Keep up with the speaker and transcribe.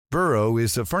Burrow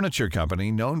is a furniture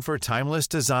company known for timeless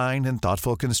design and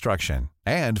thoughtful construction,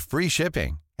 and free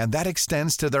shipping, and that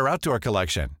extends to their outdoor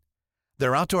collection.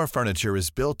 Their outdoor furniture is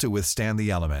built to withstand the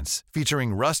elements,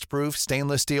 featuring rust-proof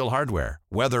stainless steel hardware,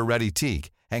 weather-ready teak,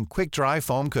 and quick-dry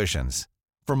foam cushions.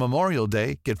 For Memorial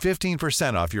Day, get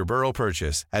 15% off your Burrow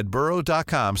purchase at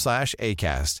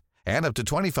burrow.com/acast, and up to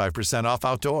 25% off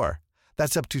outdoor.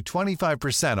 That's up to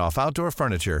 25% off outdoor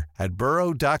furniture at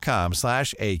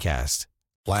burrow.com/acast.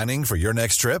 Planning for your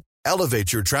next trip?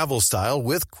 Elevate your travel style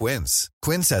with Quince.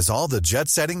 Quince has all the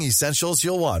jet-setting essentials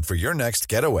you'll want for your next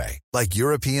getaway, like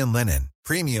European linen,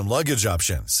 premium luggage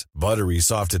options, buttery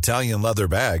soft Italian leather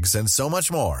bags, and so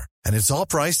much more. And it's all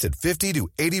priced at 50 to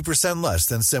 80% less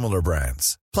than similar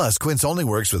brands. Plus, Quince only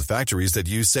works with factories that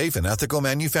use safe and ethical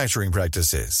manufacturing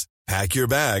practices. Pack your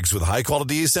bags with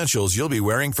high-quality essentials you'll be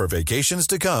wearing for vacations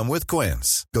to come with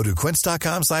Quince. Go to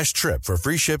quince.com/trip for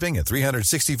free shipping and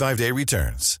 365-day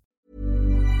returns.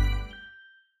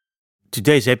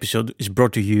 Today's episode is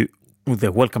brought to you with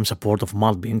the welcome support of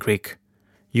Maltby & Creek,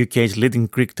 UK's leading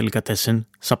Greek delicatessen,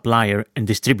 supplier and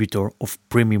distributor of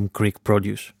premium Greek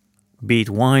produce. Be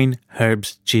it wine,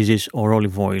 herbs, cheeses or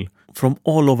olive oil from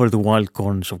all over the wild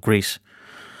corners of Greece,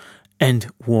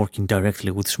 and working directly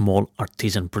with small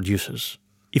artisan producers.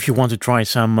 If you want to try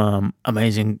some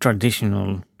amazing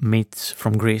traditional meats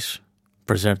from Greece,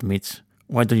 preserved meats,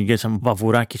 why don't you get some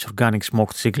Vavourakis organic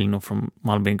smoked siglino from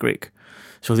Maltby & Creek?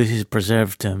 So this is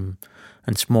preserved and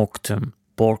smoked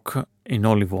pork in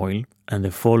olive oil, and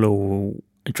they follow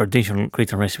a traditional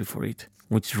Cretan recipe for it,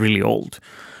 which is really old.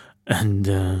 And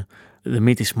the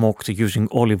meat is smoked using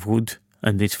olive wood,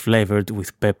 and it's flavored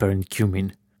with pepper and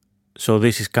cumin. So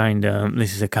this is a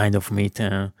kind of meat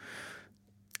and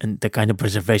the kind of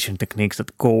preservation techniques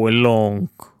that go a long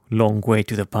way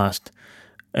to the past.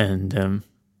 And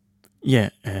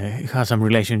it has some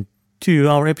relation to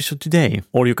our episode today.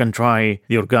 Or you can try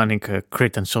the organic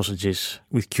Cretan sausages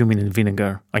with cumin and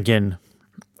vinegar. Again,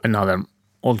 another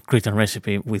old Cretan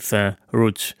recipe with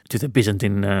roots to the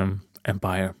Byzantine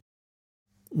Empire.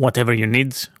 Whatever you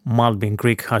need, Maltby &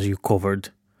 Creek has you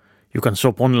covered. You can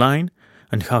shop online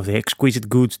and have the exquisite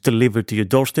goods delivered to your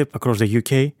doorstep across the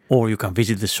UK, or you can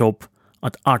visit the shop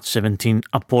at Arch 17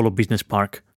 Apollo Business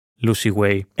Park, Lucy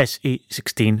Way,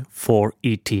 SE16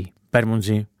 4ET,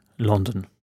 Bermondsey, London.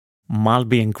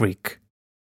 Maltby & Creek,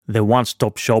 the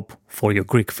one-stop shop for your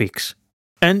Greek fix.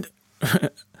 And,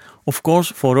 of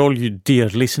course, for all you dear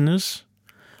listeners,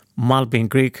 Maltby &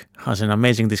 Creek has an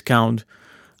amazing discount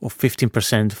of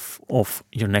 15% off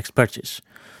your next purchase.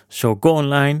 So go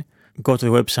online, go to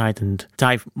the website and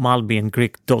type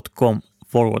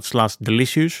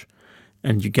maltbyandgreek.com/delicious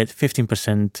and you get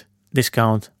 15%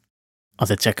 discount at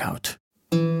the checkout.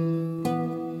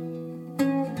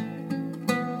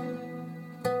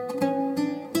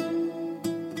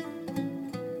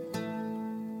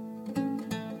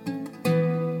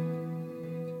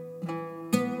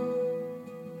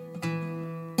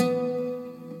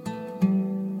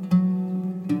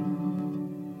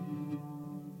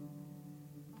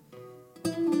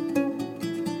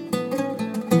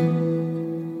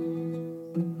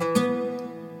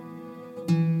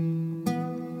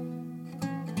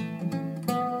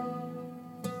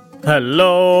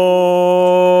 Hello.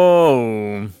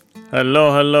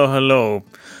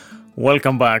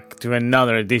 Welcome back to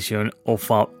another edition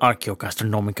of our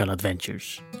archaeogastronomical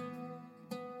adventures.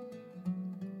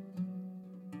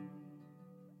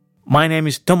 My name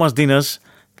is Thomas Dinas,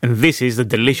 and this is the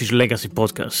Delicious Legacy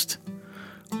Podcast.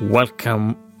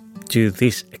 Welcome to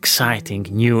this exciting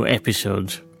new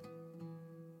episode.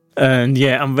 And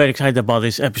I'm very excited about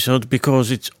this episode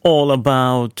because it's all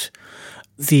about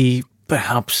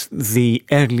perhaps the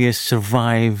earliest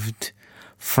survived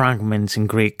fragments in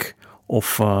Greek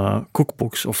of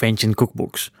cookbooks, of ancient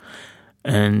cookbooks.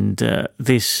 And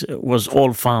this was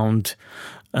all found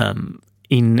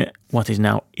in what is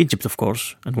now Egypt, of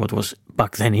course, and what was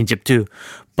back then Egypt too.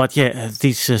 But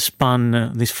these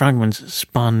fragments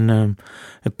span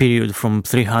a period from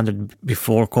 300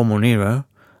 before Common Era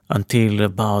until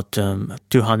about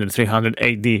 200, 300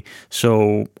 AD.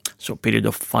 So a period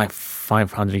of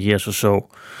 500 years or so.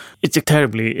 It's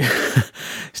terribly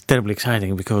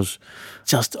exciting because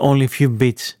just only a few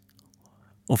bits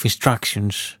of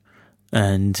instructions,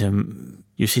 and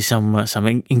you see some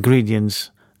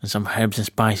ingredients and some herbs and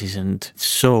spices, and it's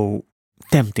so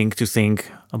tempting to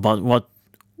think about what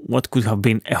could have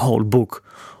been a whole book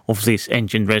of these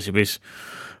ancient recipes.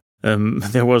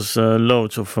 There was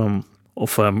loads of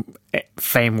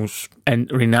famous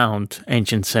and renowned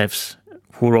ancient chefs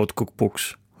who wrote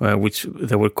cookbooks, which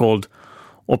they were called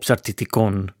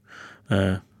Opsartitikon.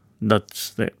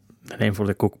 That's the name for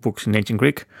the cookbooks in ancient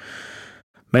Greek.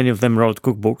 Many of them wrote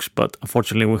cookbooks, but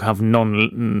unfortunately we have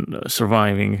none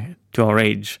surviving to our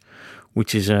age,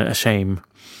 which is a shame.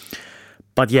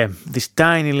 But yeah, these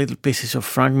tiny little pieces of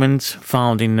fragments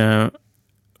found in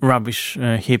rubbish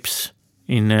heaps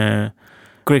in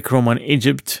Greek, Roman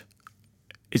Egypt,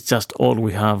 it's just all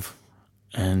we have.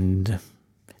 And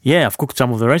yeah, I've cooked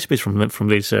some of the recipes from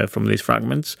these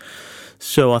fragments.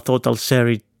 So I thought I'll share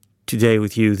it today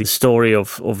with you, the story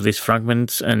of these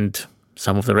fragments and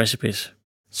some of the recipes.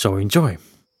 So enjoy.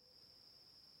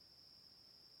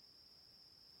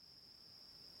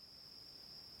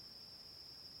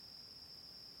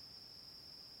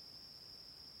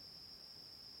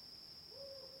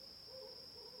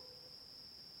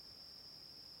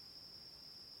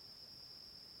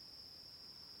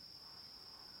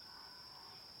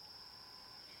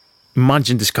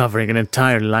 Imagine discovering an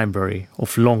entire library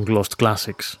of long-lost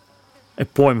classics. A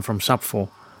poem from Sappho,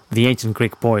 the ancient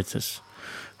Greek poetess,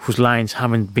 whose lines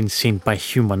haven't been seen by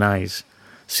human eyes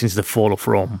since the fall of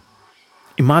Rome.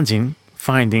 Imagine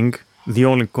finding the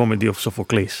only comedy of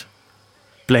Sophocles,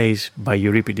 plays by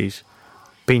Euripides,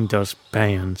 Pindar's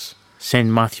Paeans, St.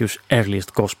 Matthew's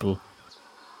earliest Gospel,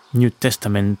 New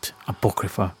Testament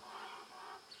Apocrypha.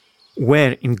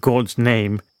 Where in God's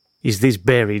name is this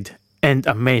buried and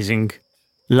amazing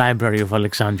Library of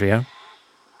Alexandria?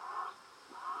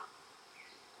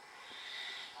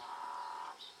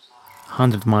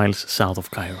 "100 miles south of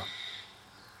Cairo,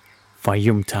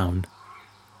 Fayoum town,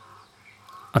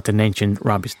 at an ancient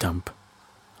rubbish dump,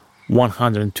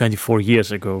 124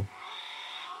 years ago.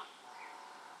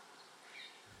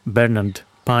 Bernard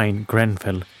Pine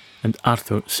Grenfell and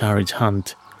Arthur Sarridge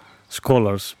Hunt,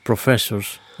 scholars,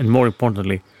 professors, and more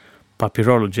importantly,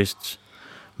 papyrologists,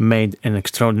 made an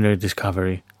extraordinary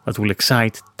discovery that will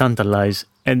excite, tantalize,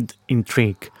 and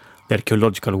intrigue the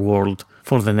archaeological world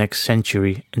for the next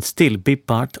century and still be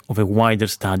part of a wider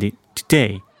study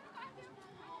today.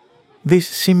 This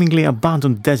seemingly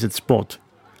abandoned desert spot,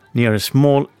 near a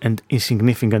small and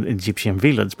insignificant Egyptian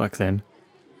village back then,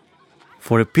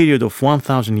 for a period of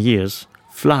 1,000 years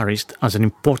flourished as an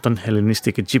important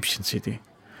Hellenistic Egyptian city.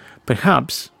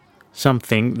 Perhaps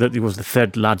something that it was the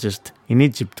third largest in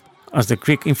Egypt, as the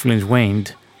Greek influence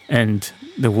waned and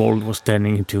the world was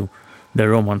turning into the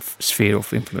Roman sphere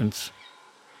of influence.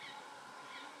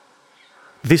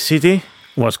 This city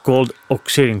was called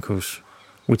Oxyrhynchus,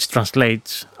 which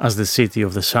translates as the city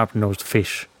of the sharp-nosed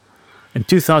fish. And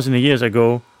 2,000 years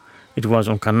ago, it was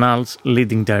on canals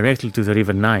leading directly to the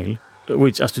river Nile,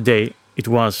 which as today, it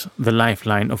was the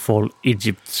lifeline of all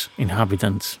Egypt's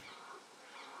inhabitants.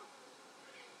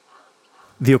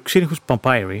 The Oxyrhynchus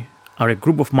papyri are a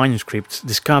group of manuscripts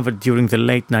discovered during the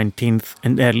late 19th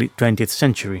and early 20th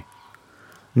century,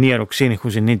 near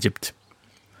Oxyrhynchus in Egypt.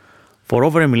 For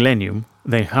over a millennium,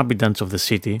 the inhabitants of the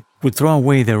city would throw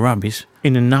away their rubbish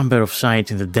in a number of sites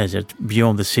in the desert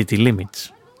beyond the city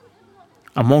limits.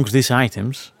 Amongst these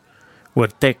items were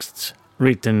texts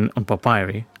written on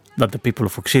papyri that the people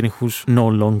of Oxyrhynchus no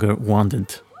longer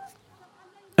wanted.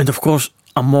 And of course,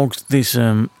 amongst these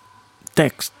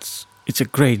texts, it's a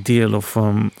great deal of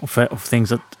things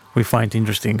that we find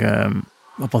interesting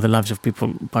about the lives of people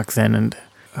back then and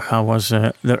how was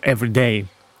their everyday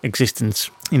existence,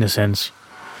 in a sense.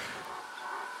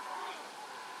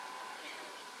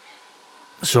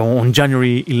 So on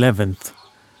January 11th,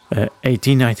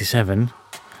 1897,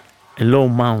 a low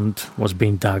mound was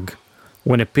being dug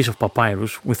when a piece of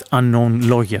papyrus with unknown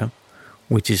logia,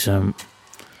 which is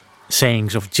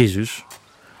sayings of Jesus,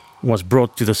 was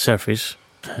brought to the surface.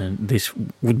 And this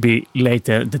would be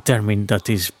later determined that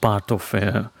is part of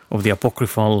the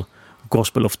apocryphal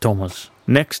Gospel of Thomas.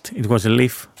 Next, it was a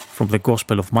leaf from the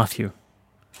Gospel of Matthew.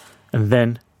 And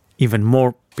then, even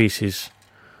more pieces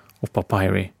of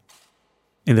papyri.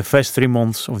 In the first 3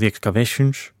 months of the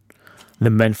excavations, the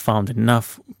men found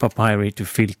enough papyri to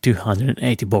fill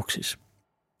 280 boxes.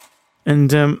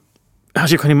 And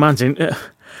as you can imagine,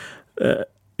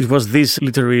 it was these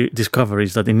literary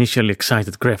discoveries that initially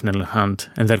excited Grefnell and Hunt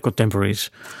and their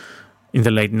contemporaries in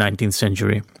the late 19th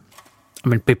century. I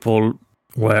mean, people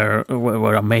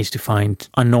were amazed to find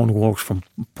unknown works from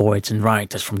poets and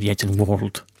writers from the ancient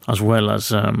world, as well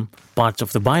as parts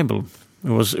of the Bible.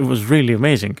 It was really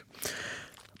amazing.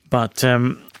 But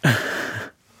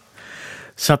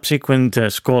subsequent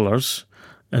scholars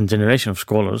and generation of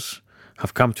scholars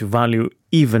have come to value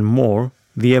even more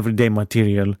the everyday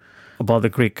material about the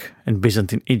Greek and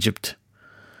Byzantine Egypt,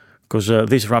 because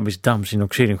these rubbish dumps in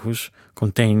Oxyrhynchus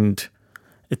contained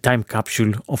a time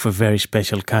capsule of a very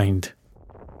special kind.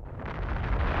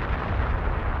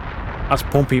 as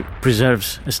Pompeii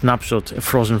preserves a snapshot, a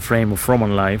frozen frame of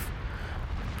Roman life,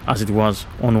 as it was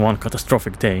on one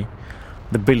catastrophic day,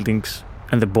 the buildings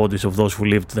and the bodies of those who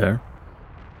lived there,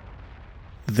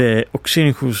 the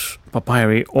Oxyrhynchus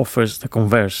papyri offers the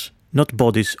converse, not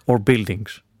bodies or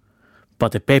buildings,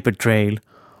 but a paper trail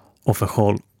of a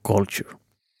whole culture.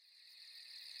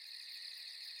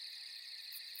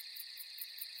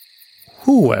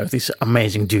 Who were these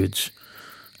amazing dudes?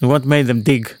 And what made them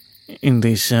dig in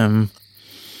these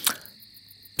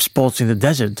spots in the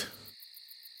desert?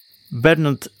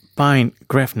 Bernard Pine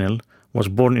Grefnell was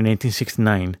born in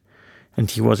 1869,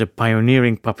 and he was a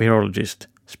pioneering papyrologist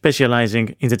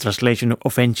specializing in the translation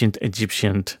of ancient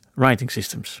Egyptian writing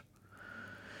systems.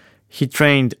 He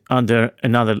trained under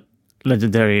another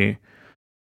legendary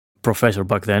professor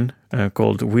back then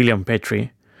called William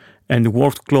Petrie, and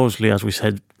worked closely, as we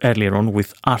said earlier on,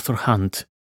 with Arthur Hunt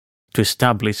to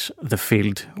establish the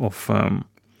field of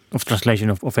translation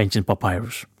of ancient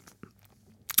papyrus.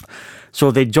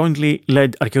 So they jointly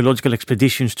led archaeological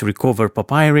expeditions to recover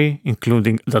papyri,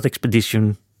 including that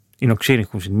expedition in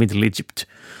Oxyrhynchus in Middle Egypt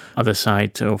at the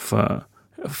site of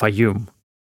Fayum.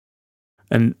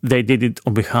 And they did it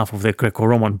on behalf of the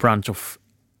Greco-Roman branch of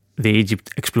the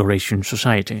Egypt Exploration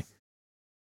Society.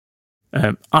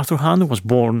 Arthur Hunt was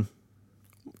born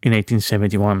in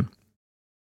 1871.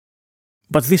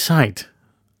 But this site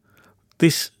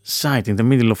in the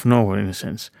middle of nowhere, in a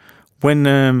sense, when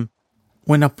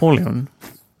Napoleon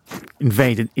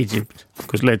invaded Egypt,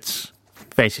 because let's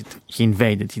face it, he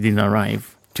invaded, he didn't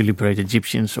arrive to liberate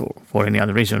Egyptians or for any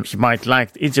other reason. He might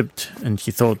liked Egypt and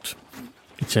he thought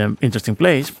it's an interesting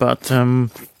place, but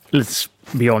let's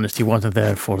be honest, he wasn't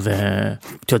there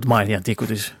to admire the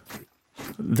antiquities.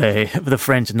 The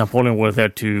French and Napoleon were there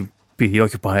to be the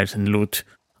occupiers and loot,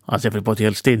 as everybody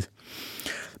else did.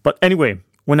 But anyway,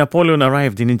 when Napoleon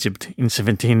arrived in Egypt in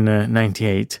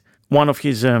 1798, one of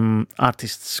his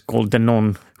artists called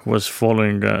Denon, who was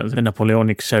following the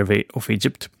Napoleonic survey of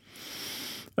Egypt,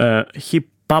 he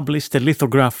published a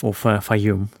lithograph of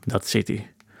Fayum, that city.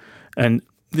 And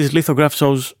this lithograph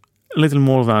shows little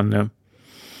more than a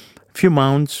few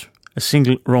mounds, a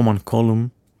single Roman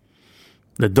column,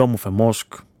 the dome of a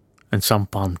mosque, and some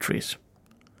palm trees.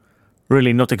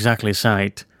 Really not exactly a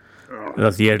site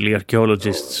that the early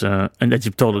archaeologists and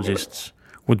Egyptologists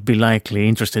would be likely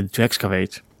interested to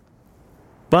excavate.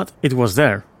 But it was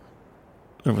there.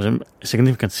 There was a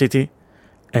significant city,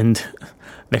 and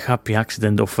the happy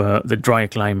accident of the dry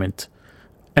climate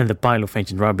and the pile of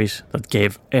ancient rubbish that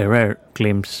gave a rare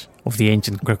glimpse of the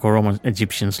ancient Greco-Roman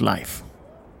Egyptians' life.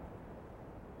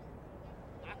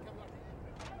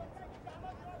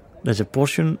 There's a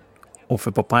portion of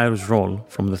a papyrus roll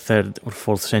from the 3rd or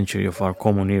 4th century of our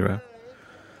Common Era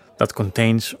that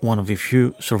contains one of the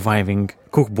few surviving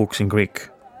cookbooks in Greek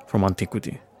from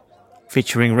antiquity,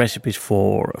 featuring recipes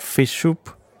for fish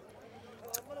soup,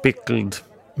 pickled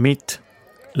meat,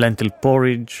 lentil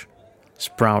porridge,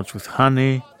 sprouts with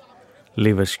honey,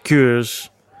 liver skewers,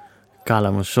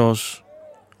 calamus sauce,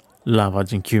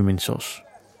 lavage and cumin sauce,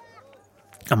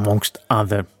 amongst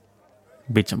other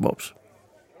bits and bobs.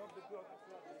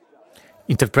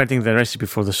 Interpreting the recipe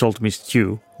for the salt meat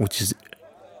stew, which is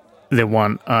the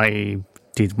one I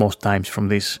did most times from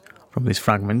these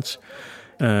fragments,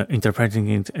 interpreting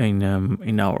it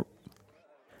in our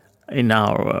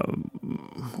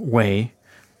way,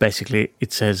 basically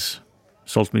it says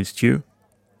salt meat stew,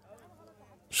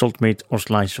 salt meat or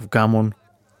slices of gammon,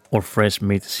 or fresh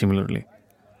meat similarly.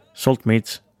 Salt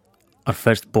meats are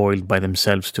first boiled by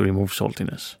themselves to remove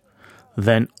saltiness.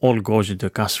 Then all goes into a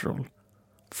casserole.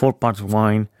 4 parts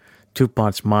wine, 2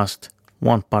 parts must,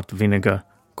 1 part vinegar,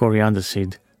 coriander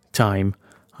seed, thyme,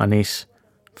 anise,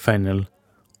 fennel,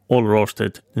 all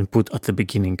roasted and put at the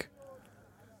beginning.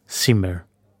 Simmer.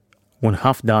 When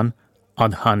half done,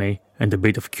 add honey and a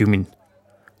bit of cumin.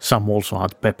 Some also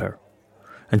add pepper.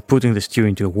 And putting the stew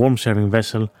into a warm serving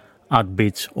vessel, add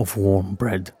bits of warm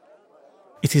bread.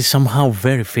 It is somehow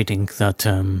very fitting that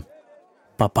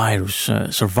papyrus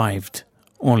survived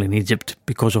only in Egypt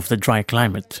because of the dry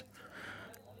climate.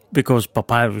 Because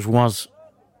papyrus was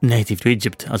native to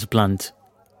Egypt as a plant.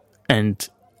 And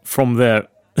from there,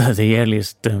 the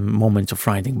earliest moments of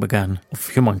writing began, of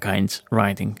humankind's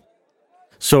writing.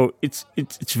 So it's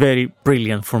very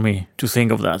brilliant for me to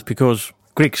think of that, because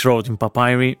Greeks wrote in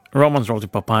papyri, Romans wrote in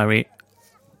papyri.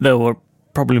 There were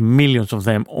probably millions of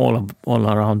them all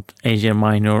around Asia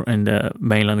Minor and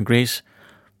mainland Greece,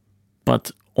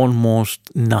 but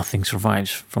almost nothing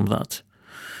survives from that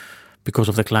because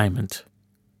of the climate.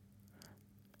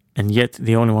 And yet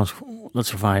the only ones that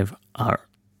survive are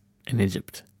in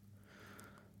Egypt.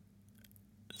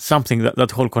 something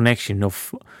that whole connection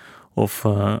of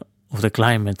the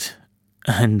climate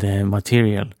and the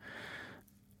material,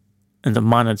 and the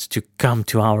managed to come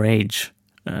to our age.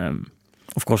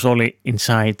 Of course, only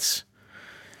insights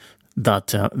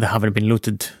that they haven't been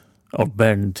looted or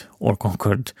burned or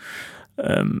conquered.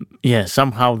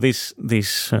 Somehow this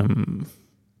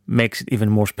makes it even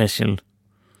more special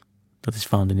that it's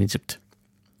found in Egypt.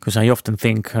 Because I often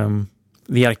think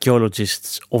the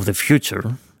archaeologists of the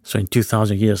future, so in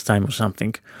 2,000 years' time or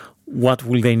something, what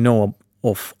will they know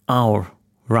of our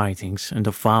writings and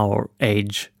of our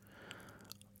age?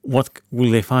 What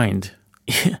will they find?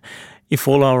 If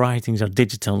all our writings are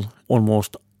digital,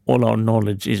 almost all our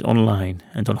knowledge is online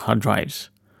and on hard drives.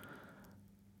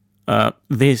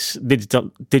 This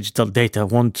digital data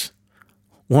won't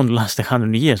last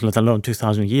 100 years, let alone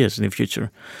 2,000 years in the future.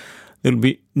 There will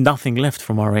be nothing left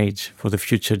from our age for the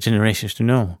future generations to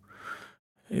know.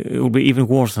 It will be even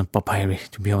worse than papyri,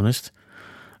 to be honest,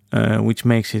 which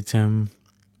makes it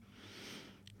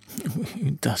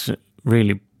does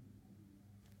really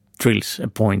drills a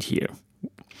point here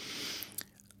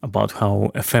about how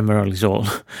ephemeral is all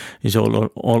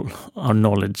our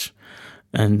knowledge,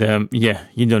 and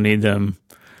you don't need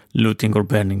looting or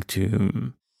burning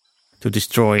to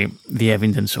destroy the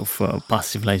evidence of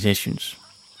past civilizations.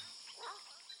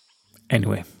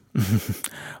 Anyway,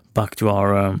 back to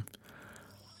our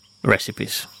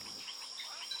recipes.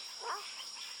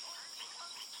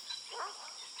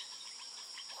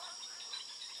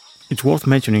 It's worth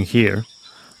mentioning here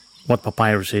what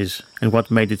papyrus is and what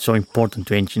made it so important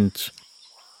to ancients,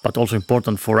 but also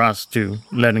important for us too,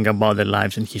 learning about their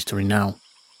lives and history now.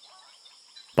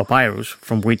 Papyrus,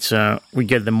 from which we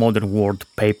get the modern word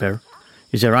paper,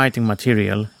 is a writing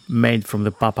material made from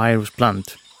the papyrus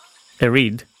plant, a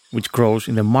reed which grows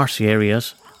in the marshy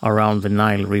areas around the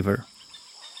Nile River.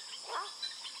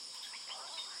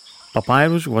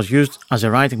 Papyrus was used as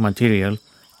a writing material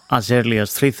as early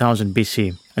as 3000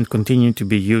 BC and continued to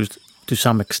be used to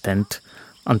some extent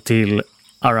until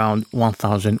around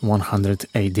 1100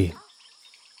 AD.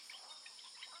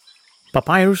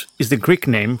 Papyrus is the Greek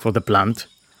name for the plant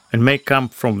and may come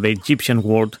from the Egyptian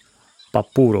word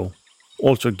papuro,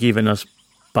 also given as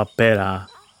papera,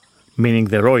 meaning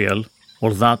the royal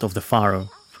or that of the pharaoh,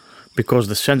 because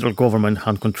the central government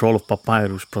had control of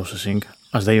papyrus processing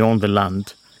as they owned the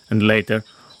land and later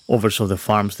oversaw the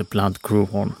farms the plant grew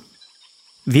on.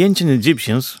 The ancient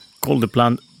Egyptians called the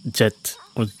plant jet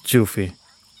or jufi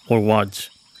or waj,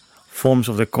 forms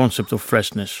of the concept of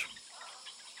freshness.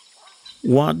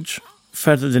 Waj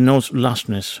further denotes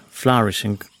lustrous,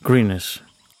 flourishing, greenness.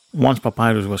 Once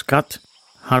papyrus was cut,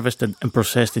 harvested and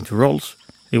processed into rolls,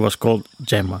 it was called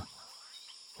gemma,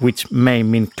 which may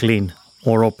mean clean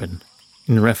or open,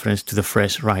 in reference to the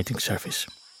fresh writing surface.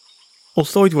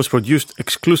 Although it was produced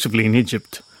exclusively in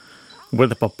Egypt, where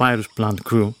the papyrus plant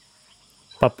grew,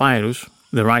 papyrus,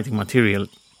 the writing material,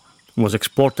 was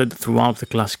exported throughout the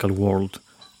classical world,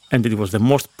 and it was the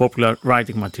most popular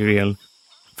writing material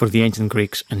for the ancient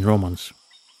Greeks and Romans.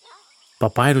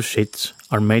 Papyrus sheets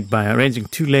are made by arranging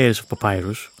two layers of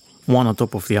papyrus, one on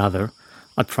top of the other,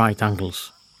 at right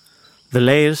angles. The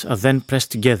layers are then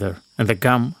pressed together, and the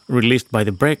gum, released by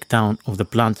the breakdown of the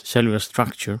plant's cellular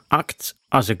structure, acts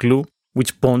as a glue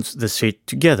which bonds the sheet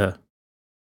together.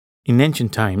 In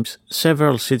ancient times,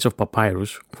 several sheets of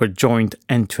papyrus were joined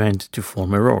end-to-end to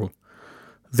form a roll.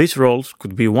 These rolls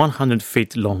could be 100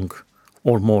 feet long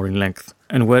or more in length,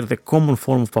 and were the common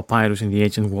form of papyrus in the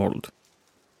ancient world.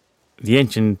 The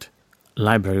ancient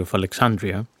Library of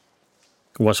Alexandria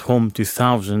was home to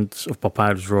thousands of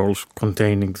papyrus rolls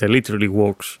containing the literary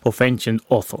works of ancient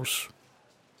authors.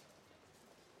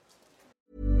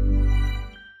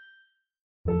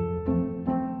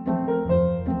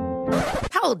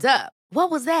 Hold up. What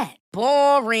was that?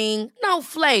 Boring. No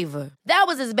flavor. That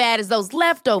was as bad as those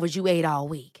leftovers you ate all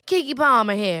week. Keke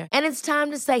Palmer here, and it's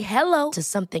time to say hello to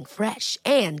something fresh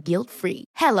and guilt-free.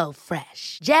 Hello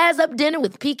Fresh. Jazz up dinner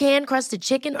with pecan-crusted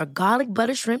chicken or garlic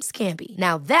butter shrimp scampi.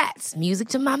 Now that's music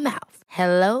to my mouth.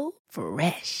 Hello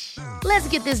Fresh. Let's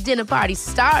get this dinner party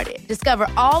started. Discover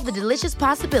all the delicious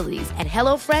possibilities at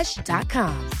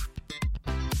hellofresh.com.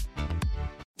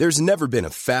 There's never been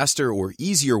a faster or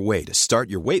easier way to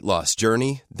start your weight loss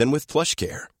journey than with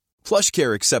PlushCare.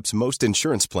 PlushCare accepts most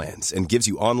insurance plans and gives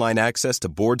you online access to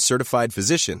board-certified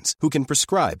physicians who can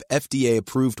prescribe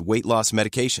FDA-approved weight loss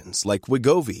medications like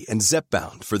Wegovy and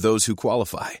Zepbound for those who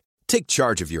qualify. Take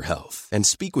charge of your health and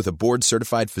speak with a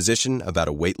board-certified physician about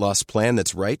a weight loss plan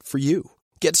that's right for you.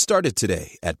 Get started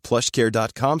today at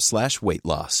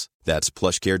plushcare.com/weightloss. That's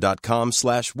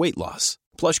plushcare.com/weightloss.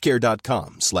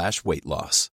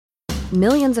 plushcare.com/weightloss.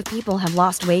 Millions of people have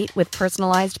lost weight with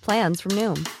personalized plans from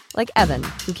Noom. Like Evan,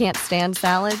 who can't stand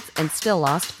salads and still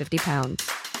lost 50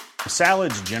 pounds.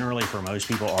 Salads generally for most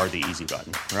people are the easy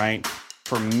button, right?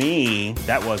 For me,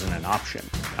 that wasn't an option.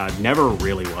 I never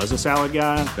really was a salad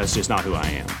guy. That's just not who I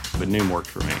am. But Noom worked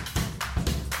for me.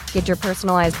 Get your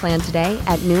personalized plan today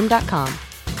at Noom.com.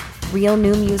 Real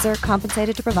Noom user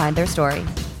compensated to provide their story.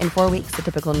 In 4 weeks, the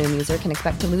typical Noom user can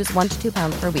expect to lose 1 to 2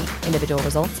 pounds per week. Individual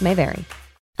results may vary.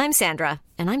 I'm Sandra,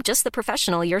 and I'm just the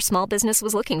professional your small business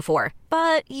was looking for.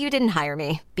 But you didn't hire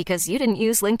me because you didn't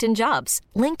use LinkedIn Jobs.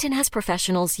 LinkedIn has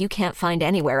professionals you can't find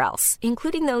anywhere else,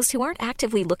 including those who aren't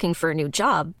actively looking for a new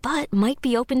job, but might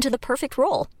be open to the perfect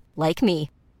role, like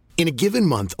me. In a given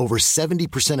month, over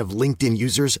 70% of LinkedIn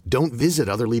users don't visit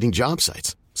other leading job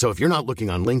sites. So if you're not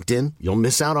looking on LinkedIn, you'll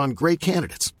miss out on great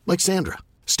candidates like Sandra.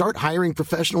 Start hiring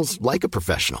professionals like a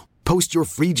professional. Post your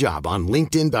free job on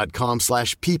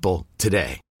linkedin.com/people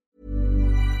today.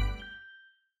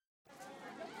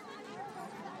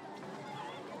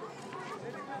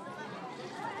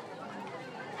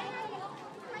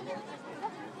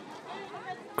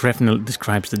 Grefnell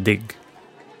describes the dig.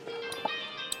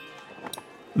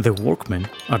 The workmen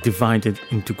are divided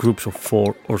into groups of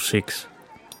 4 or 6,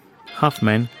 half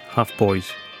men, half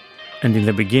boys, and in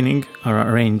the beginning are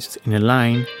arranged in a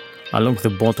line along the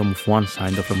bottom of one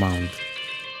side of a mound.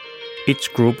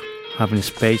 Each group having a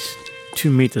space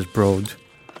 2 meters broad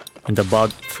and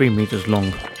about 3 meters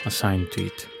long assigned to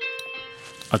it.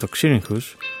 At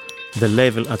Oxyrhynchus, the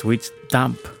level at which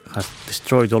damp has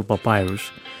destroyed all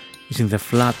papyrus is in the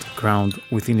flat ground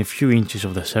within a few inches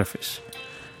of the surface,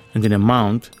 and in a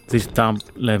mound this damp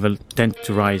level tends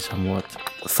to rise somewhat,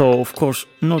 though of course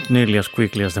not nearly as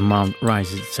quickly as the mound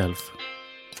rises itself.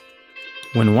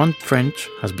 When one trench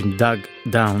has been dug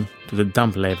down to the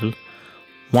damp level,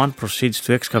 one proceeds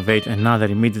to excavate another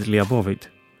immediately above it,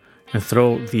 and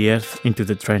throw the earth into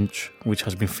the trench which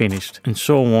has been finished, and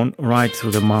so on right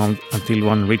through the mound until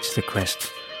one reaches the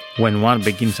crest, when one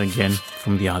begins again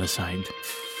from the other side.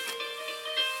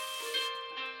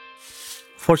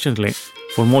 Fortunately,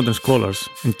 for modern scholars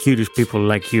and curious people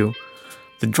like you,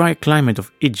 the dry climate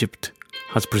of Egypt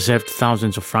has preserved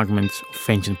thousands of fragments of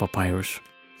ancient papyrus.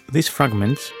 These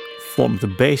fragments form the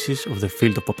basis of the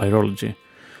field of papyrology,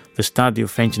 the study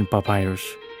of ancient papyrus.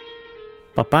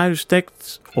 Papyrus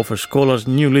texts offer scholars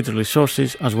new literary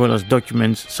sources as well as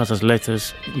documents such as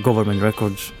letters and government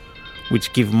records,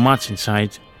 which give much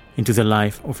insight into the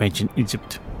life of ancient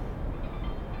Egypt.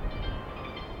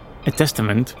 A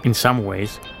testament, in some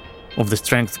ways, of the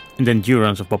strength and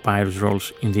endurance of papyrus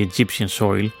rolls in the Egyptian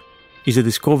soil is the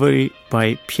discovery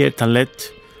by Pierre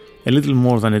Tallet a little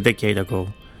more than a decade ago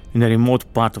in a remote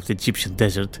part of the Egyptian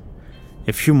desert,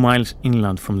 a few miles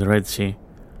inland from the Red Sea,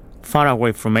 far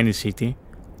away from any city,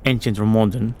 ancient or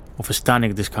modern, of a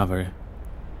stunning discovery.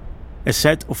 A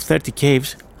set of 30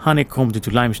 caves honeycombed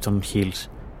into limestone hills,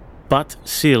 but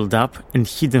sealed up and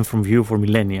hidden from view for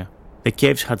millennia. The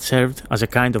caves had served as a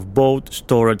kind of boat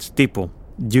storage depot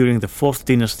during the 4th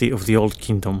dynasty of the Old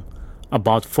Kingdom,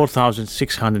 about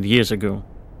 4,600 years ago.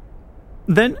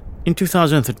 Then, in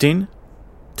 2013,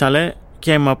 Tallet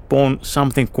came upon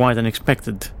something quite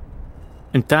unexpected.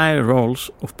 Entire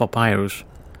rolls of papyrus,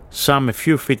 some a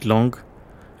few feet long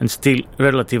and still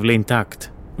relatively intact,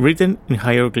 written in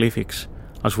hieroglyphics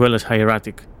as well as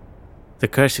hieratic, the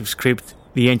cursive script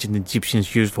the ancient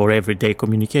Egyptians used for everyday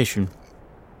communication.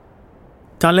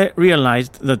 Tallet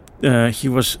realized that he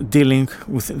was dealing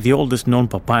with the oldest known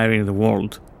papyri in the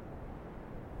world.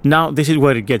 Now this is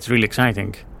where it gets really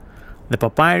exciting. The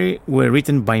papyri were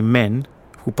written by men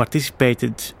who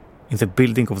participated in the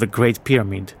building of the Great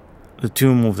Pyramid, the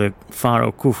tomb of the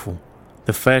pharaoh Khufu,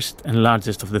 the first and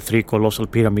largest of the 3 colossal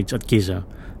pyramids at Giza,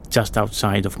 just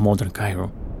outside of modern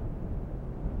Cairo.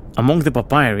 Among the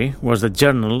papyri was the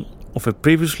journal of a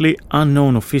previously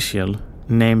unknown official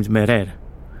named Merer,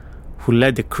 who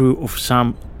led a crew of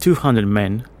some 200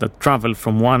 men that traveled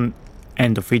from one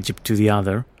end of Egypt to the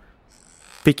other,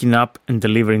 picking up and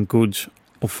delivering goods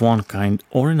of one kind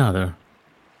or another.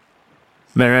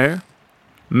 Merer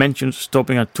mentions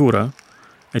stopping at Tura,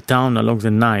 a town along the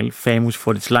Nile famous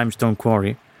for its limestone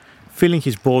quarry, filling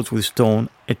his boats with stone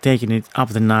and taking it up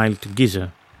the Nile to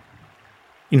Giza.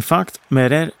 In fact,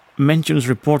 Merer mentions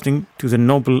reporting to the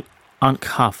noble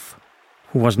Ankh-Haf,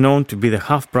 who was known to be the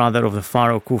half-brother of the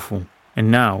pharaoh Khufu, and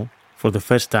now, for the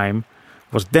first time,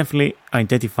 was definitely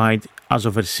identified as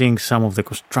overseeing some of the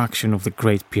construction of the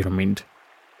Great Pyramid.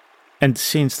 And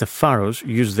since the pharaohs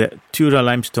used the Tura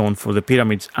limestone for the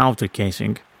pyramid's outer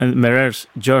casing, and Merer's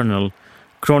journal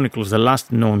chronicles the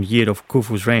last known year of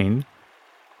Khufu's reign,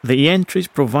 the entries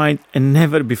provide a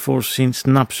never-before-seen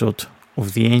snapshot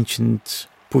of the ancients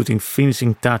putting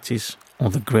finishing touches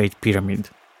on the Great Pyramid.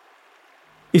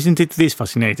 Isn't it this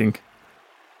fascinating?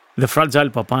 The fragile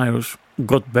papyrus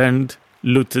got burned,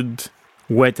 looted,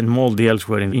 wet and moldy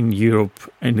elsewhere in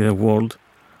Europe and in the world,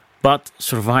 but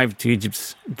survived to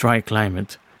Egypt's dry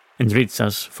climate and reached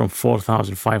us from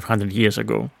 4,500 years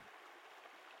ago.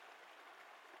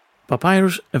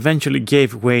 Papyrus eventually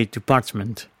gave way to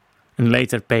parchment and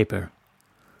later paper.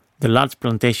 The large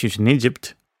plantations in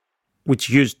Egypt, which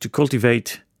used to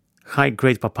cultivate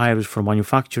high-grade papyrus for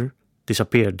manufacture,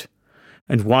 disappeared,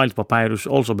 and wild papyrus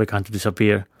also began to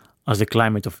disappear as the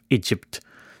climate of Egypt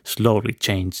slowly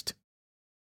changed.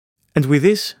 And with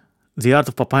this, the art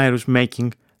of papyrus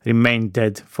making remained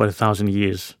dead for 1,000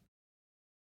 years.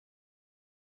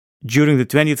 During the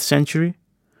 20th century,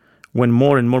 when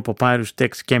more and more papyrus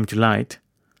texts came to light,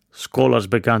 scholars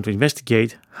began to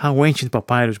investigate how ancient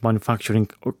papyrus manufacturing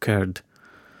occurred.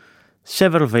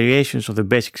 Several variations of the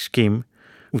basic scheme,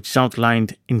 which is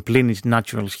outlined in Pliny's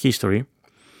Natural History,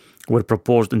 were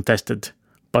proposed and tested,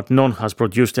 but none has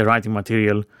produced a writing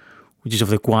material which is of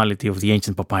the quality of the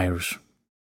ancient papyrus.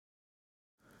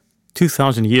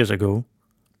 2,000 years ago,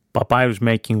 papyrus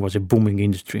making was a booming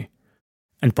industry,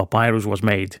 and papyrus was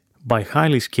made by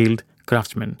highly skilled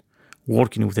craftsmen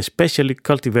working with a specially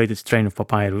cultivated strain of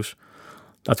papyrus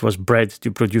that was bred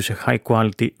to produce a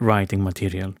high-quality writing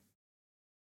material.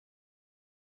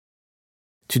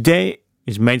 Today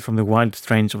is made from the wild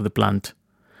strains of the plant,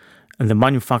 and the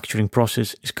manufacturing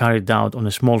process is carried out on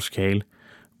a small scale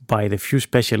by the few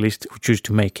specialists who choose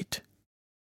to make it.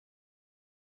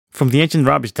 From the ancient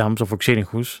rubbish dumps of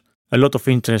Oxyrhynchus, a lot of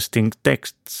interesting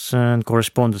texts and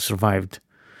correspondence survived,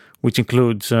 which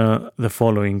includes the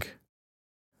following: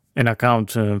 an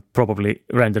account probably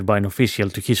rendered by an official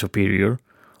to his superior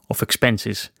of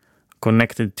expenses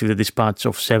connected to the dispatch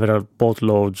of several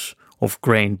boatloads of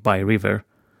grain by river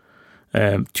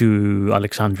to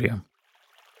Alexandria.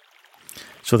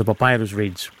 So the papyrus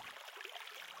reads: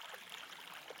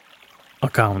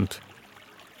 account.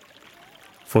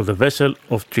 For the vessel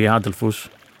of Triadelphus,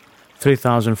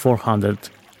 3,400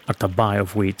 artabai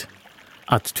of wheat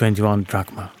at 21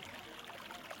 drachma.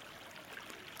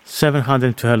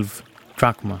 712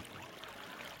 drachma,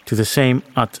 to the same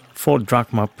at 4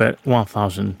 drachma per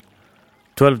 1,000.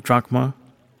 12 drachma,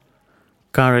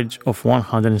 carriage of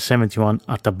 171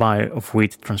 artabai of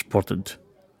wheat transported.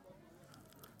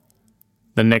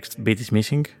 The next bit is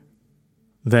missing.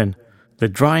 Then, the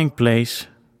drying place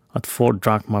at 4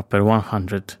 drachma per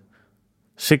 100.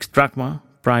 6 drachma,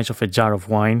 price of a jar of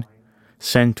wine,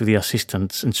 sent to the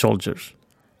assistants and soldiers.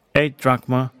 8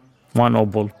 drachma, 1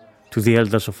 obol, to the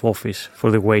elders of office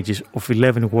for the wages of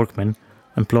 11 workmen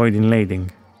employed in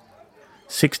lading.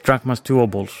 6 drachmas, 2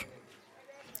 obols,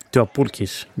 to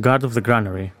Apulkis, guard of the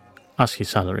granary, as his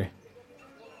salary.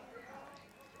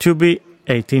 To be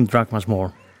 18 drachmas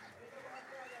more.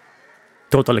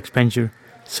 Total expenditure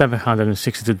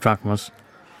 762 drachmas,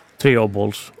 3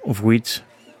 obols, of which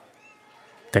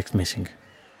text missing.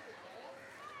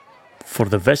 For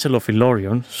the vessel of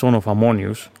Ilorion, son of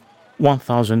Ammonius,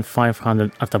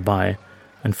 1,500 artabai,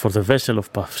 and for the vessel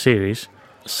of Papsiris,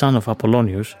 son of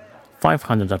Apollonius,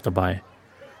 500 artabai.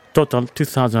 Total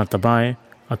 2,000 artabai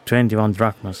at 21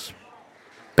 drachmas.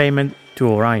 Payment to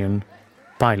Orion,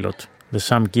 pilot, the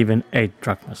sum given 8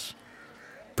 drachmas.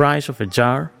 Price of a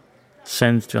jar,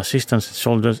 sent to assistants and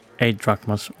soldiers, 8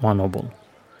 drachmas, 1 obol.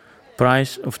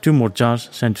 Price of 2 more jars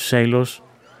sent to sailors,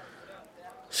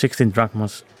 16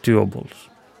 drachmas, 2 obols.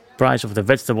 Price of the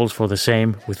vegetables for the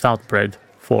same, without bread,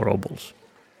 4 obols.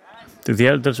 To the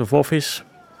elders of office,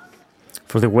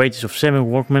 for the wages of 7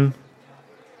 workmen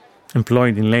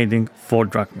employed in lading, 4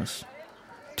 drachmas.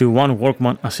 To 1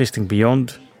 workman assisting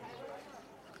beyond,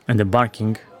 and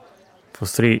embarking for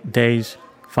 3 days,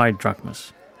 5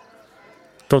 drachmas.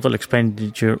 Total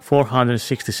expenditure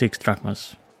 466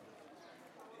 drachmas.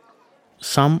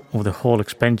 Sum of the whole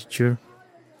expenditure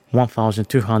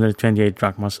 1,228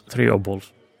 drachmas, 3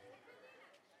 obols.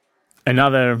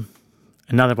 Another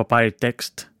papyrus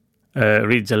text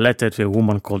reads a letter to a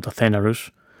woman called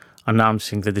Athenarus,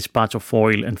 announcing the dispatch of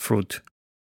oil and fruit.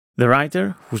 The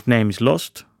writer, whose name is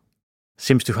lost,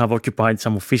 seems to have occupied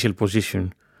some official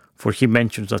position, for he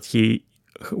mentions that he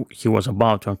was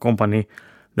about to accompany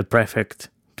the prefect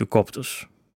to Coptos.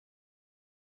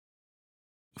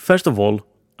 First of all,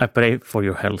 I pray for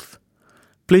your health.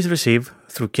 Please receive,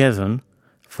 through Kedon,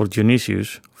 for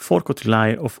Dionysius, 4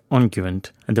 cotylae of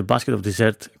unguent and a basket of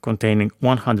dessert containing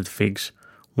 100 figs,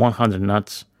 100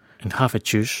 nuts, and half a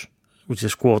chus, which is a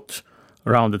squat,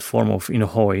 rounded form of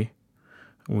inohoi,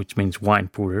 which means wine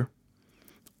pourer,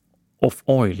 of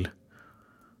oil,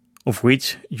 of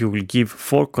which you will give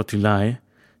 4 cotylai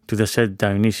to the said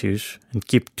Dionysius and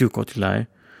keep 2 cotylai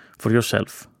for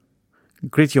yourself.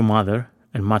 Greet your mother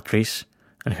and Matris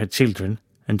and her children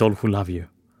and all who love you.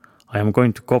 I am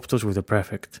going to Coptos with the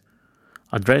prefect.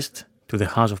 Addressed to the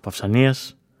house of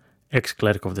Pausanias,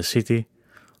 ex-clerk of the city,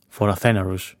 for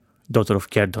Athenarus, daughter of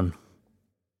Cerdon.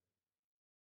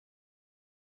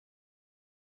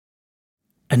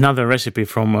 Another recipe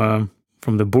from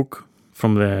the book,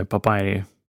 from the papyri,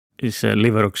 is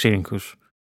liver oxyrhynchus.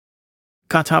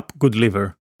 Cut up good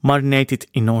liver, marinate it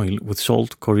in oil with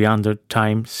salt, coriander,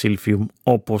 thyme, silphium,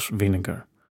 opos, vinegar.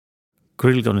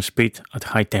 Grill it on a spit at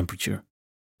high temperature.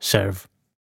 Serve.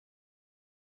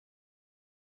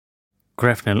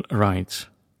 Grefnel writes,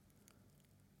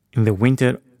 in the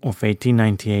winter of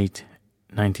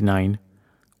 1898-99,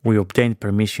 we obtained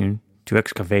permission to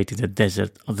excavate in the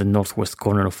desert at the northwest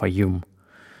corner of Fayum,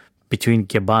 between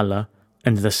Gebala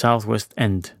and the southwest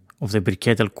end of the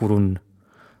Birket el-Qurun.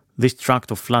 This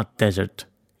tract of flat desert,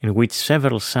 in which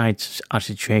several sites are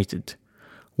situated,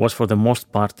 was for the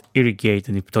most part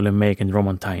irrigated in Ptolemaic and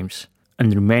Roman times,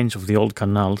 and remains of the old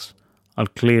canals are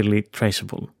clearly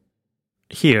traceable.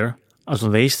 Here, as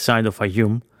on the east side of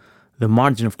Fayum, the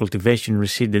margin of cultivation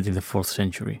receded in the 4th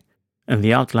century, and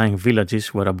the outlying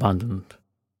villages were abandoned.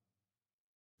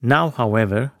 Now,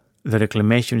 however, the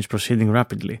reclamation is proceeding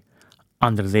rapidly,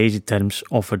 under the easy terms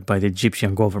offered by the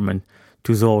Egyptian government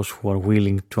to those who are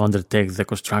willing to undertake the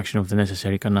construction of the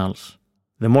necessary canals.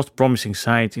 The most promising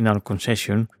site in our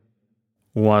concession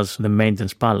was the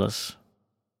Maintenance Palace,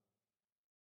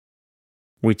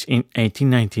 which in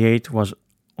 1898 was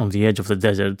on the edge of the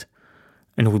desert,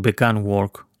 and we began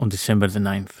work on December the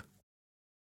 9th.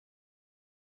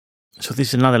 So this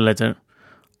is another letter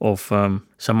of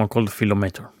someone called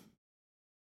Philometor.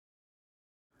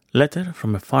 Letter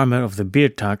from a farmer of the beer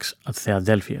tax at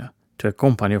Theadelphia to a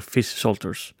company of fish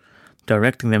salters,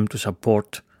 directing them to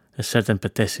support a certain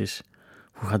Petesis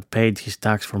who had paid his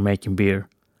tax for making beer.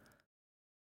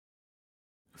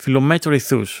 Philometor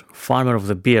Ithous, farmer of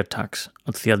the beer tax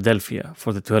at Theadelphia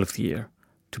for the 12th year,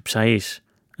 to Psais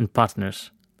and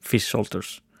partners, fish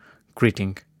salters,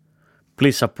 greeting.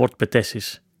 Please support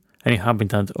Petesis, an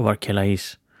inhabitant of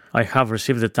Archelaïs. I have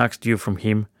received the tax due from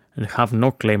him and have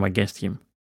no claim against him.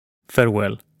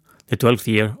 Farewell, the 12th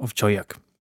year of Choiak.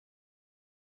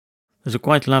 There's a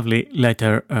quite lovely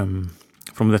letter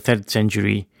from the 3rd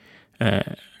century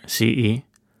CE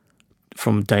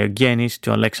from Diogenes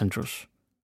to Alexandros.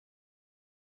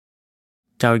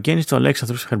 Diogenes to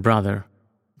Alexandros, her brother,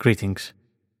 greetings.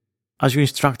 As you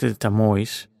instructed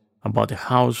Tamois about a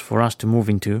house for us to move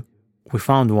into, we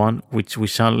found one which we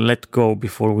shall let go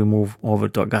before we move over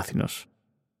to Agathinos.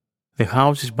 The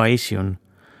house is by Ision,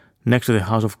 next to the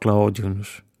house of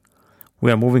Claudius. We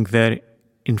are moving there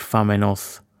in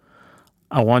Phamenos.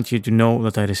 I want you to know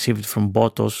that I received from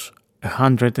Botos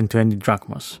 120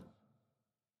 drachmas.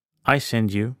 I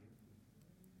send you,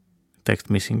 text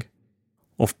missing,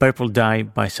 of purple dye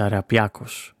by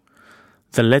Sarapiakos.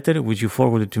 The letter which you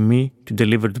forwarded to me to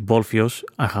deliver to Bolphios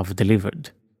I have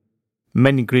delivered.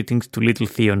 Many greetings to little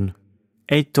Theon.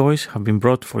 8 toys have been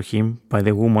brought for him by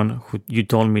the woman who you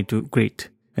told me to greet,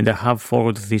 and I have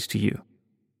forwarded this to you.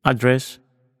 Address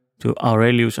to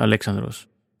Aurelius Alexandros,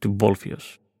 to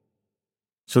Bolphios.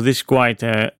 So this is quite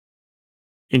an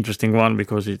interesting one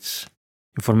because it's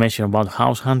information about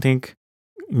house hunting,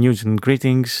 news and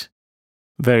greetings,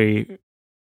 very,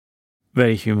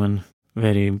 very human,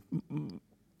 very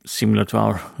similar to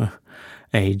our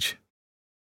age.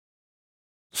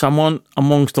 Someone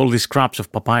amongst all these scraps of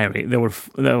papyri, there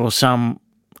were some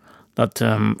that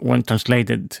when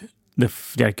translated, the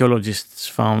papyrologists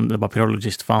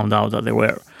found out that there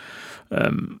were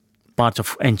parts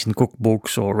of ancient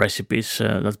cookbooks or recipes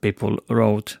that people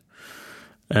wrote.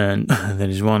 And there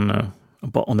is one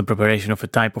on the preparation of a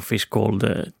type of fish called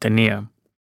tenia.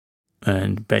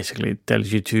 And basically it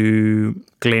tells you to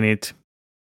clean it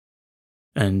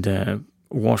and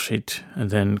wash it and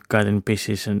then cut in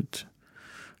pieces and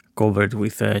cover it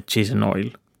with cheese and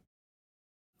oil.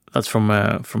 That's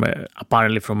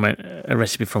apparently from a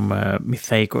recipe from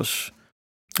Mithraikos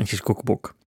in his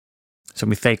cookbook. So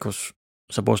Mithraikos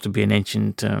is supposed to be an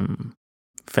ancient,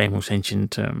 famous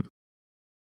ancient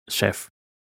chef.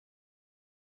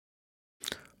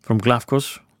 From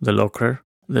Glafkos, the Lokrer,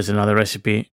 there's another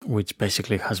recipe which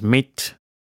basically has meat,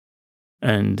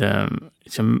 and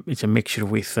it's a mixture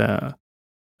with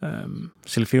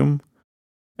silphium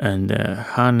and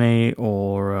honey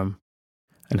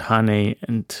and honey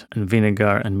and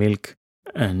vinegar and milk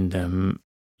and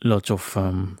lots of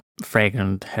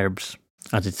fragrant herbs,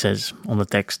 as it says on the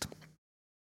text.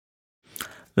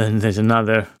 Then there's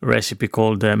another recipe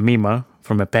called Mima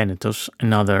from Epenetos,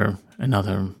 another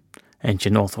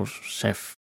ancient author,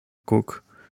 chef, cook,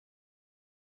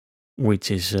 which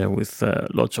is with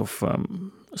lots of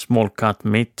small cut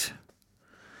meat,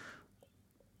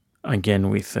 again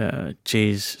with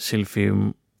cheese,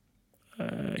 silphium,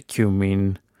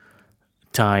 cumin,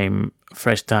 thyme,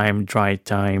 fresh thyme, dry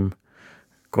thyme,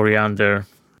 coriander,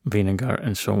 vinegar,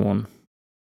 and so on.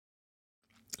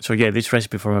 So yeah, this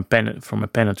recipe from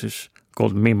Epenetos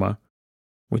called Mima,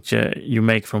 which you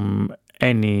make from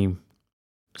any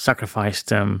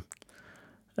sacrificed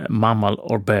mammal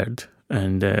or bird,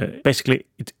 and basically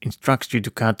it instructs you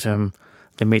to cut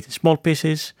the meat in small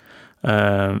pieces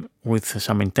with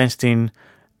some intestine,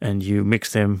 and you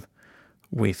mix them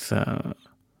with the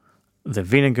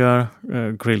vinegar,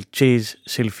 grilled cheese,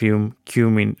 silphium,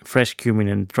 cumin, fresh cumin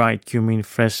and dried cumin,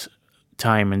 fresh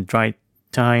thyme and dried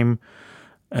thyme,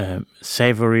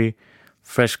 savory,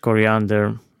 fresh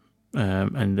coriander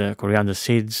and coriander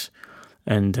seeds,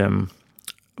 and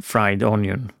fried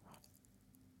onion.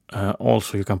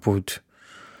 Also, you can put,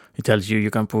 it tells you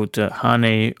can put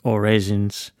honey or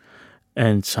raisins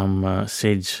and some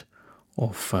seeds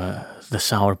of the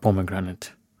sour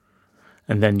pomegranate.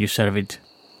 And then you serve it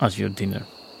as your dinner.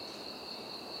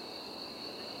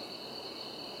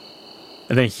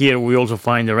 And then here we also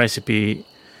find a recipe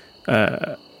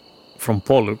from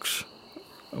Pollux,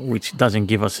 which doesn't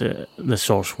give us the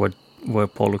source where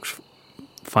Pollux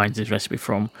finds this recipe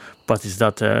from, but it's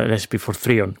that recipe for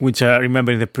Thrion, which I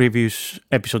remember in the previous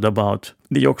episode about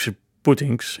the Yorkshire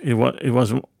puddings. It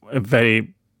was a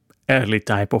very early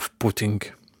type of pudding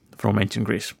from ancient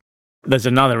Greece. There's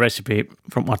another recipe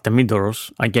from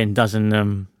Artemidoros, again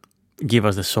doesn't give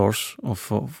us the source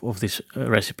of this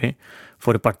recipe,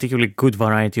 for a particularly good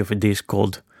variety of a dish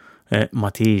called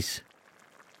matiis.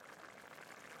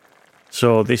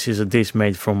 So this is a dish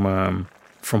made from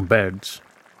birds,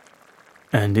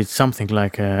 and it's something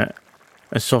like a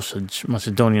sausage,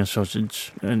 Macedonian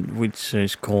sausage, and which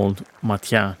is called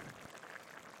matia.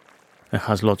 It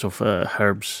has lots of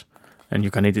herbs, and you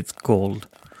can eat it cold.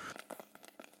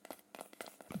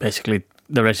 Basically,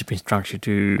 the recipe instructs you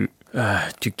to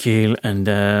kill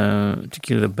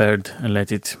the bird and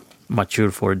let it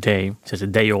mature for a day. It says a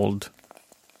day old.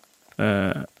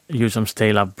 Use some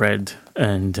stale up bread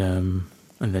and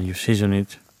then you season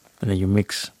it, and then you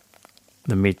mix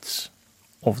the meats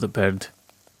of the bird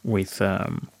with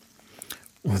the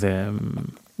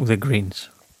greens.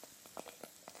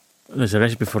 There's a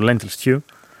recipe for lentil stew.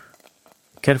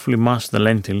 Carefully mash the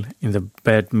lentil in the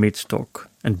bird meat stock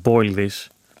and boil this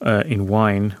in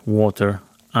wine, water,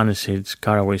 anise seeds,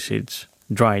 caraway seeds,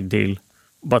 dried dill,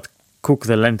 but cook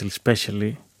the lentil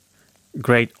specially.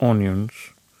 Grate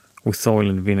onions with oil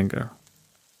and vinegar.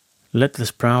 Let the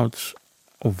sprouts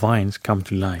of vines come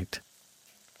to light.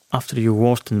 After you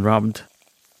washed and rubbed,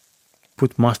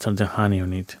 put mustard and honey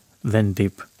on it, then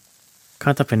dip.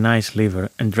 Cut up a nice liver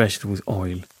and dress it with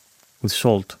oil, with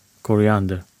salt,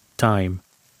 coriander, thyme,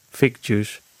 fig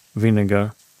juice,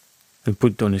 vinegar, and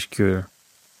put it on a skewer.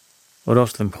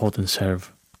 Roast them hot and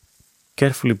serve.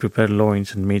 Carefully prepare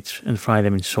loins and meats and fry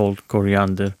them in salt,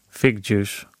 coriander, fig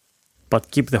juice, but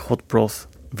keep the hot broth,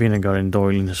 vinegar and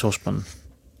oil in a saucepan.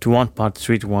 To 1 part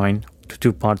sweet wine, to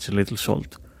 2 parts a little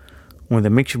salt. When the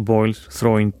mixture boils,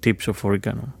 throw in tips of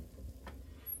oregano.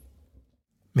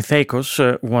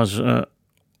 Mithaikos was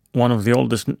one of the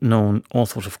oldest known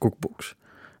authors of cookbooks,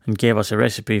 and gave us a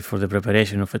recipe for the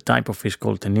preparation of a type of fish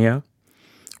called tenia,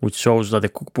 which shows that the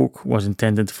cookbook was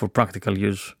intended for practical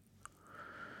use.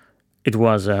 It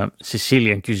was a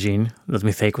Sicilian cuisine that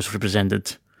Mithaikos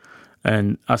represented,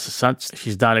 and as such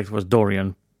his dialect was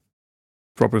Dorian,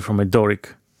 probably from a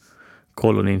Doric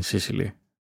colony in Sicily.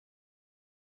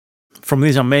 From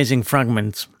these amazing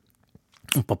fragments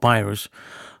of papyrus,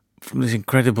 from this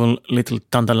incredible little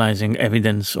tantalizing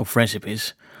evidence of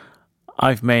recipes,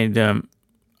 I've made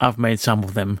some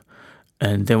of them,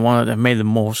 and the one that I made the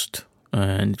most,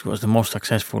 and it was the most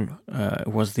successful,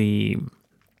 was the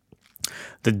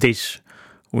dish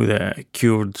with a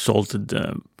cured, salted,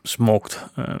 smoked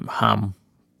ham,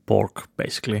 pork,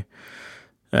 basically.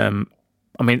 There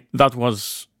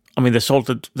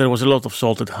was a lot of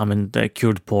salted ham and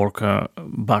cured pork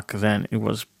back then. It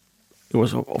was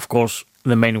of course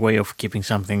the main way of keeping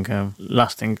something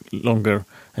lasting longer,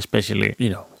 especially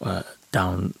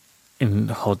down in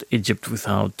hot Egypt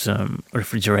without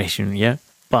refrigeration. Yeah,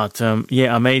 but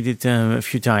I made it a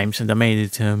few times, and I made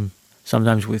it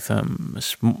sometimes with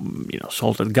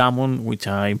salted gammon, which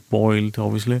I boiled,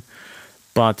 obviously,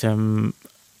 but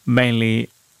mainly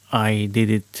I did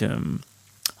it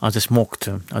as a smoked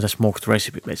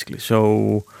recipe, basically.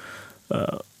 So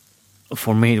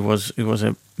for me,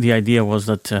 the idea was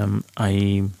that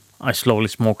I slowly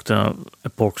smoked a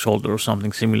pork shoulder or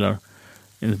something similar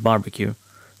in the barbecue.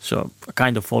 So I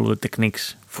kind of follow the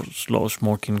techniques for slow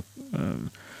smoking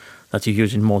that you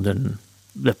use in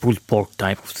the pulled pork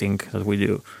type of thing that we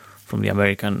do from the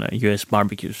American US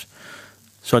barbecues.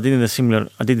 So I did it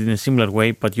in a similar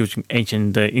way, but using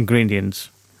ancient ingredients.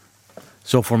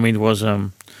 So for me, it was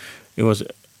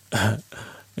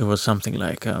something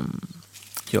like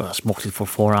I smoked it for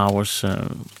 4 hours.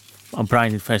 I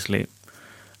brined it freshly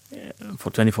for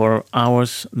 24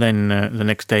 hours. Then the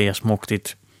next day, I smoked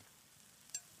it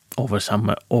over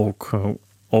some oak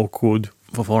wood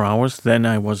for 4 hours. Then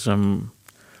I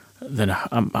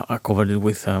covered it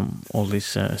with all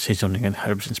this seasoning and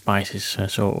herbs and spices.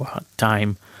 So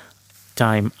thyme,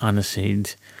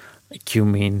 aniseed,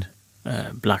 cumin,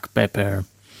 black pepper,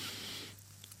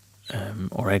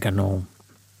 oregano,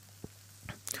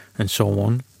 and so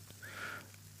on.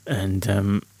 And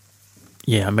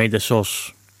I made the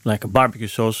sauce like a barbecue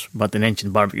sauce, but an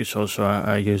ancient barbecue sauce. So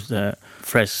I used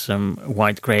fresh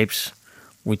white grapes,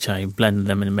 which I blended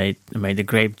them and made the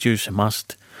grape juice, a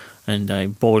must. And I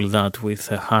boiled that with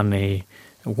honey,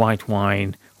 white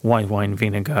wine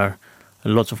vinegar,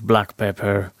 lots of black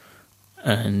pepper,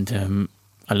 and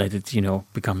I let it,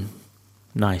 become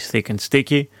nice, thick and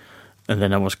sticky. And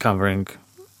then I was covering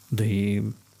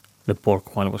the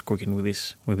pork while I was cooking with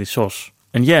this sauce.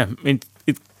 And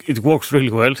it works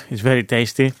really well. It's very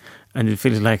tasty, and it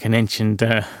feels like an ancient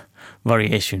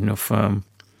variation of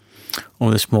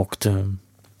the smoked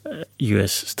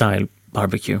US style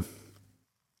barbecue.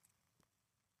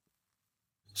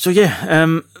 So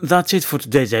that's it for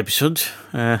today's episode.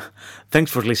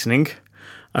 Thanks for listening.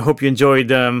 I hope you enjoyed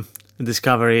the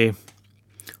discovery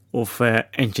of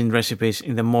ancient recipes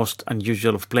in the most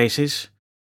unusual of places,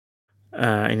 in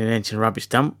an ancient rubbish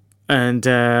dump. And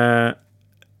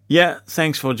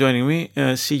thanks for joining me.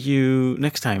 See you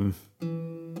next time.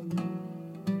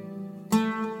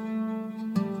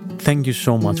 Thank you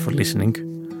so much for listening.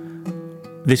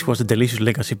 This was the Delicious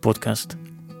Legacy podcast,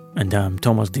 and I'm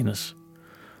Thomas Dinas.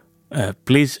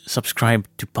 Please subscribe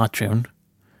to Patreon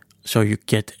so you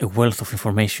get a wealth of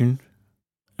information,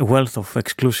 a wealth of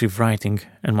exclusive writing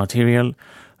and material,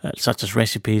 such as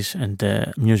recipes and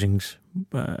musings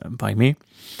by me.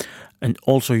 And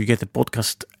also you get the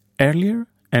podcast earlier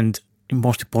and,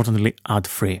 most importantly,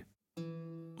 ad-free.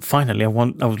 Finally,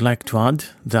 I would like to add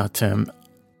that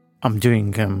I'm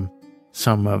doing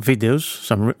some videos,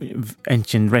 some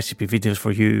ancient recipe videos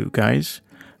for you guys,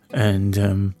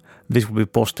 and this will be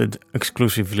posted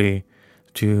exclusively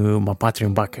to my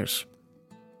Patreon backers.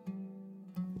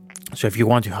 So if you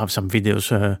want to have some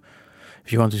videos,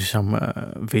 if you want to see some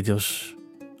videos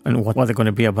and what they're going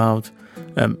to be about,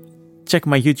 check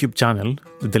my YouTube channel,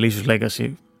 The Delicious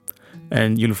Legacy,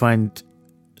 and you'll find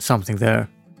something there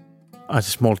as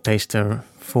a small taster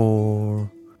for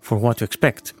what to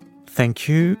expect. Thank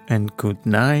you and good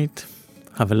night.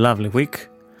 Have a lovely week,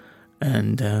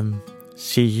 and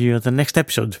see you at the next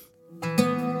episode.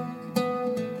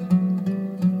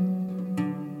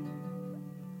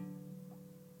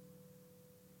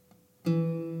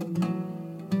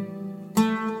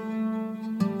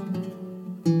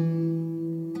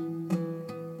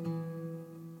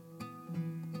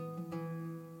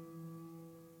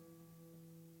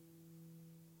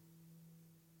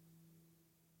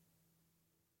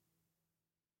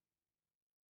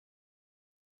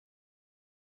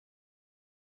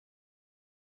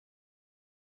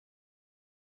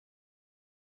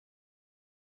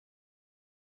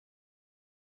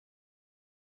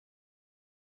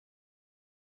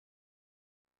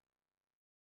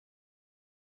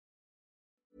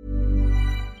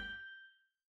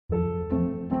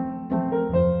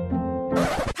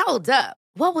 Hold up.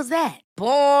 What was that?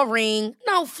 Boring.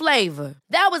 No flavor.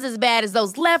 That was as bad as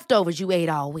those leftovers you ate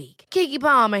all week. Keke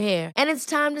Palmer here, and it's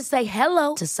time to say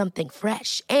hello to something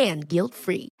fresh and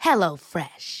guilt-free. Hello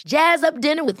Fresh. Jazz up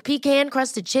dinner with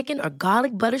pecan-crusted chicken or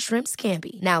garlic butter shrimp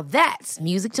scampi. Now that's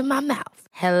music to my mouth.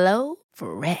 Hello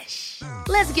Fresh.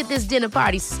 Let's get this dinner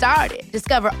party started.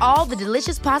 Discover all the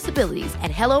delicious possibilities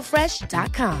at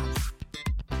HelloFresh.com.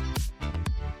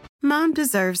 Mom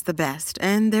deserves the best,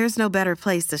 and there's no better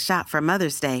place to shop for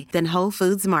Mother's Day than Whole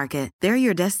Foods Market. They're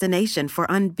your destination for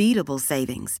unbeatable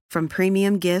savings, from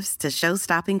premium gifts to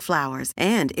show-stopping flowers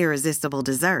and irresistible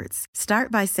desserts.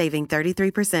 Start by saving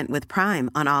 33% with Prime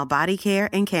on all body care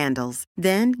and candles.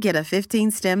 Then get a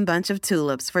 15-stem bunch of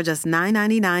tulips for just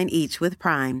 $9.99 each with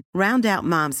Prime. Round out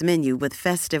Mom's menu with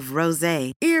festive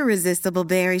rosé, irresistible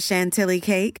berry chantilly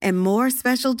cake, and more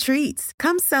special treats.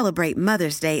 Come celebrate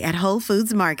Mother's Day at Whole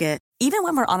Foods Market. Even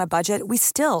when we're on a budget, we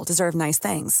still deserve nice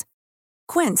things.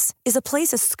 Quince is a place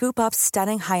to scoop up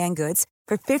stunning high-end goods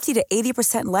for 50 to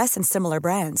 80% less than similar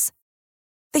brands.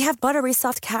 They have buttery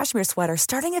soft cashmere sweaters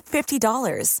starting at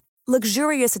 $50,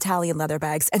 luxurious Italian leather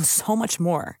bags, and so much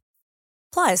more.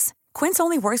 Plus, Quince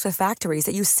only works with factories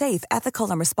that use safe, ethical,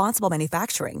 and responsible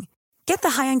manufacturing. Get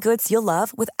the high-end goods you'll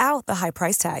love without the high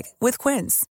price tag with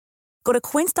Quince. Go to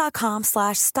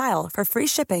quince.com/style for free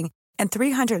shipping and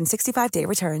 365-day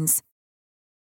returns.